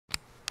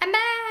I'm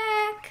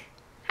back!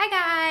 Hi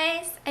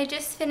guys! I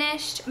just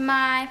finished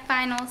my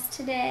finals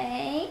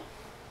today.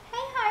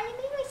 Hey Harley,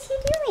 what you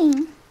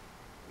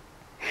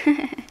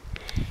doing?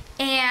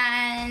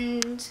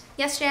 And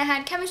yesterday I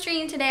had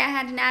chemistry and today I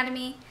had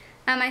anatomy.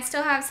 I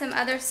still have some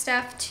other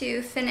stuff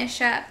to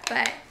finish up,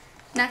 but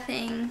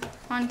nothing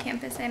on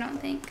campus, I don't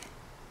think.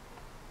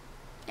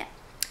 Yeah.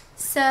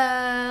 So,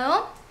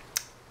 I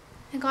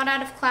got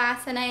out of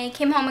class and I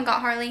came home and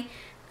got Harley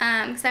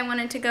because I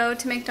wanted to go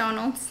to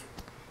McDonald's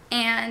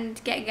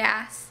and get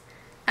gas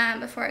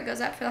before it goes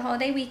up for the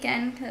holiday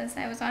weekend because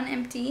I was on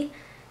empty.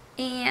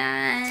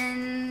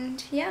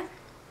 And yeah,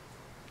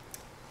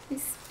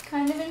 it's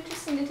kind of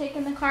interesting to take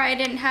in the car. I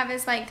didn't have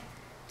his like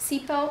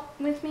seatbelt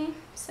with me,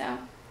 so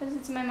because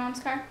it's in my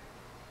mom's car.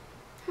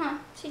 Huh,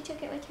 she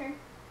took it with her.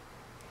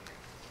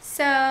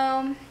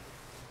 So,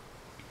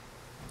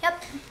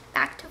 yep,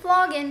 back to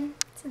vlogging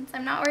since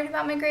I'm not worried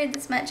about my grades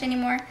as much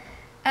anymore.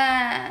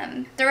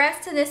 The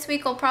rest of this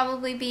week will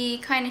probably be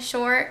kind of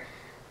short.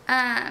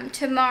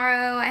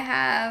 Tomorrow I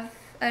have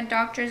a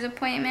doctor's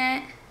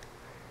appointment,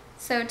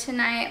 so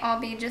tonight I'll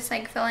be just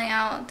like filling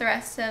out the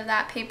rest of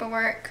that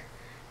paperwork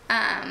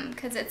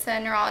because it's a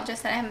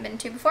neurologist that I haven't been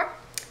to before,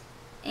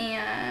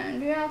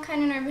 and we're all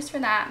kind of nervous for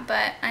that,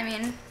 but I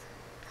mean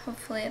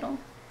hopefully it'll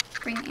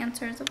bring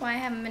answers of why I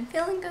haven't been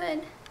feeling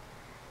good.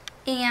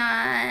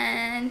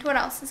 And what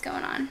else is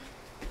going on?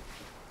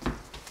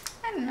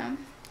 I don't know,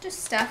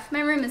 just stuff.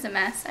 My room is a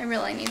mess. I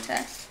really need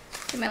to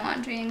do my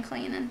laundry and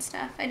clean and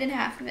stuff. I did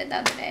half of it the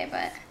other day,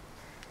 but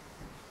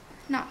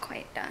not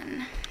quite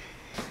done.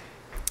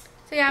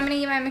 So yeah, I'm gonna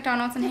eat my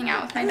McDonald's and hang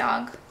out with my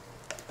dog.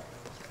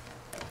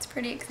 It's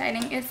pretty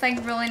exciting. It's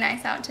like really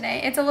nice out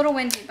today. It's a little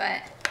windy,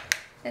 but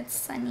it's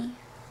sunny,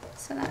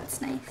 so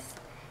that's nice.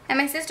 And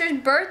my sister's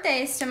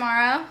birthday is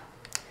tomorrow.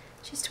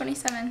 She's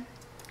 27,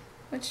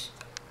 which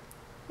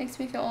makes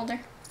me feel older,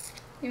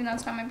 even though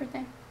it's not my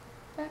birthday.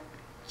 But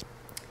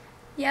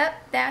yep,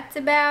 that's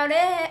about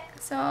it.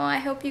 So I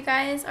hope you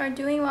guys are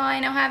doing well. I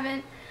know I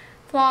haven't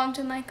vlogged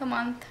in like a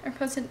month or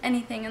posted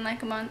anything in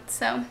like a month,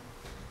 so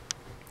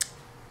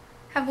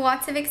have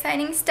lots of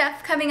exciting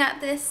stuff coming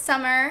up this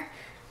summer.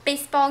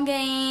 Baseball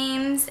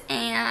games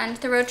and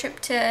the road trip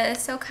to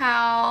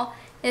SoCal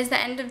is the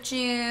end of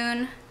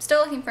June.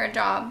 Still looking for a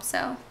job,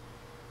 so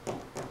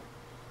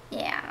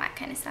yeah, that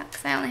kind of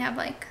sucks. I only have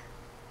like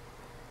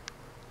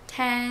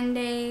 10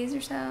 days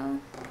or so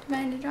to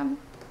find a job,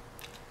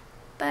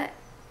 but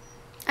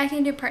I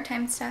can do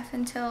part-time stuff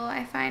until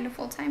I find a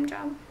full-time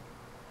job.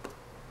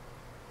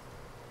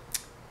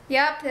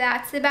 Yep,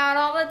 that's about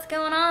all that's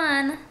going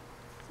on.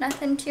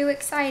 Nothing too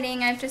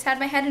exciting. I've just had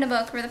my head in a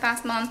book for the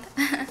past month.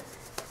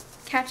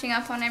 Catching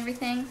up on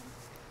everything.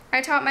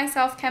 I taught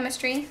myself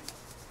chemistry.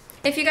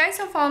 If you guys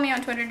don't follow me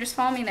on Twitter, just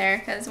follow me there,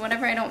 because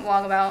whatever I don't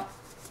vlog about,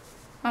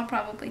 I'll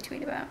probably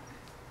tweet about.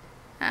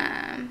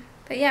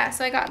 But yeah,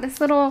 so I got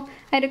this little,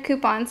 I had a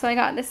coupon, so I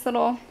got this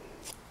little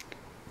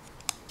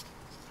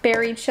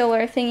berry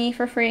chiller thingy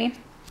for free.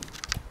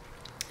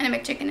 And a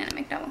McChicken and a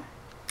McDouble.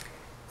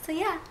 So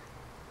yeah,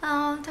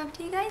 I'll talk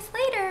to you guys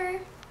later.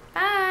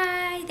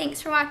 Bye.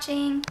 Thanks for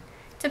watching.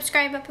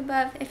 Subscribe up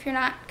above if you're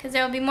not, because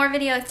there will be more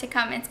videos to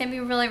come. It's going to be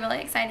really, really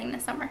exciting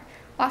this summer.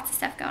 Lots of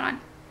stuff going on.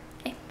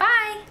 Okay,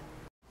 bye.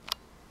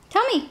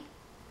 Tell me.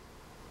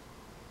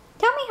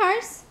 Tell me,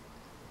 Hars.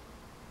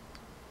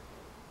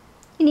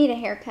 You need a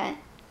haircut.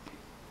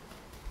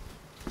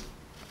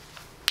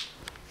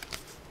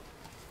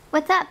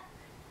 What's up?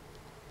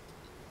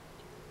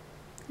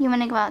 You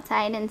want to go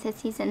outside and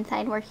Sissy's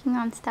inside working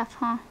on stuff,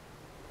 huh?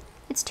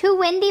 It's too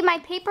windy. My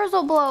papers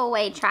will blow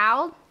away,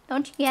 child.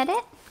 Don't you get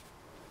it?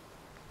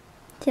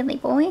 Silly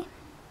boy.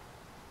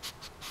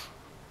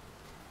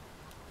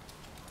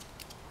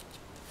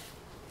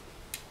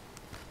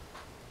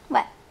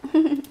 What?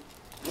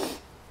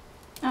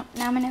 Oh,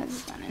 now my nose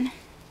is running.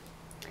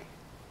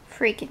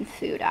 Freaking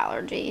food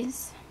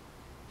allergies.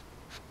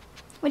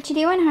 What you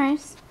doing,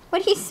 Hers?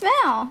 What do you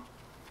smell?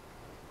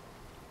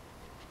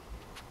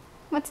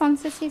 What's on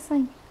Sissy's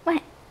leg?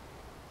 What?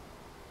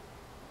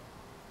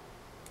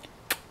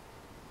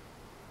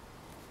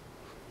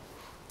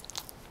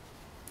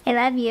 I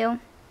love you.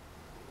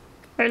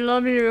 I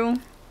love you.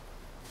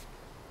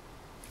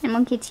 I'm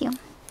gonna get you.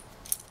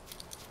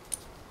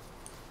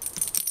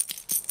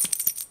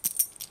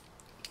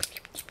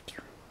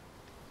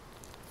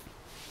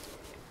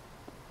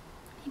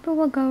 Maybe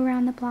we'll go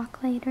around the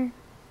block later.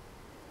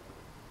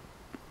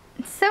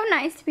 It's so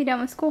nice to be done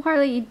with school,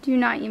 Harley. You do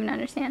not even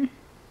understand.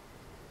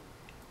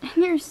 And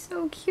you're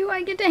so cute.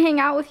 I get to hang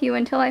out with you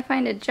until I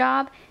find a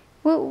job.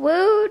 Woot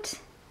woot.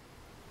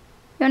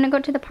 You wanna go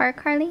to the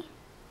park, Harley?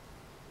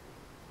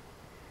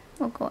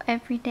 We'll go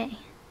every day.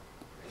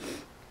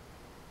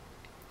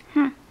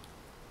 Huh.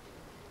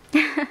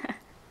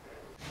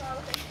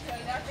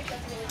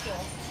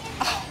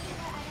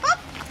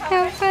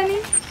 How funny.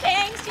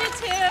 Thanks, you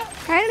too.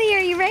 Harley, are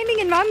you riding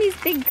in Mommy's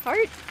big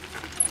cart?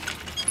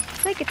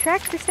 It's like a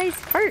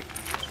tractor-sized cart.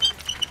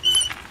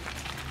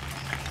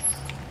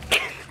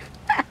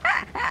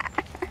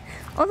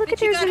 Oh, look,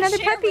 there's another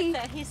puppy.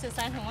 He says,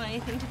 I don't want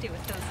anything to do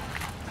with those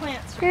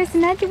plants. There's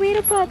another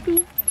little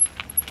puppy.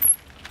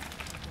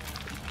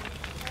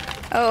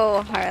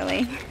 Oh,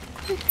 Harley.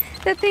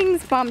 The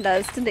things Mom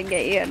does to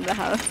get you out of the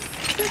house.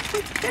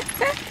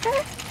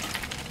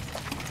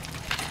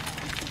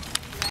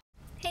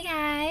 Hey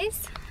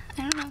guys.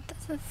 I don't know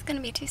if this is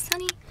gonna be too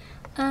sunny.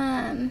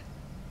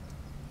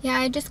 Yeah,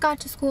 I just got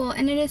to school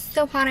and it is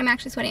so hot. I'm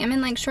actually sweating. I'm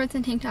in like shorts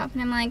and tank top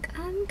and I'm like,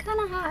 I'm kind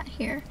of hot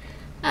here.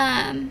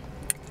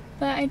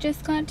 But I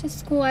just got to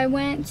school. I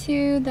went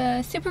to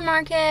the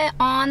supermarket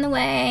on the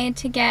way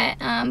to get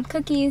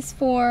cookies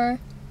for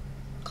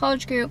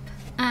college group.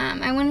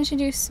 I wanted to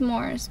do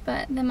s'mores,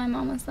 but then my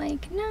mom was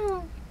like,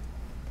 no.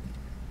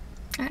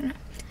 I don't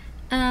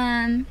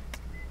know.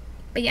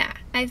 But yeah,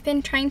 I've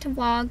been trying to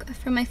vlog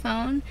from my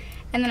phone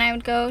and then I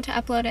would go to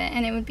upload it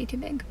and it would be too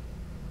big.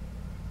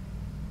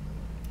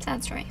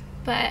 Sad story.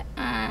 But,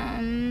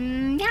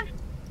 yeah,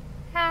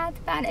 that's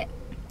about it.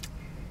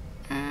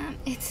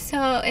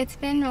 It's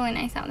been really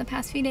nice out the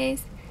past few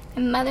days.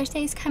 And Mother's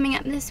Day is coming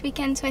up this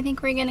weekend, so I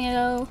think we're gonna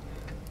go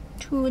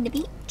to the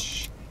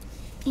beach.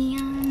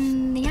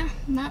 And yeah,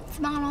 that's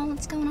about all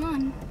that's going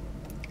on.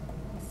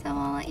 So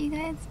I'll let you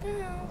guys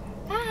know.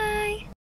 Bye!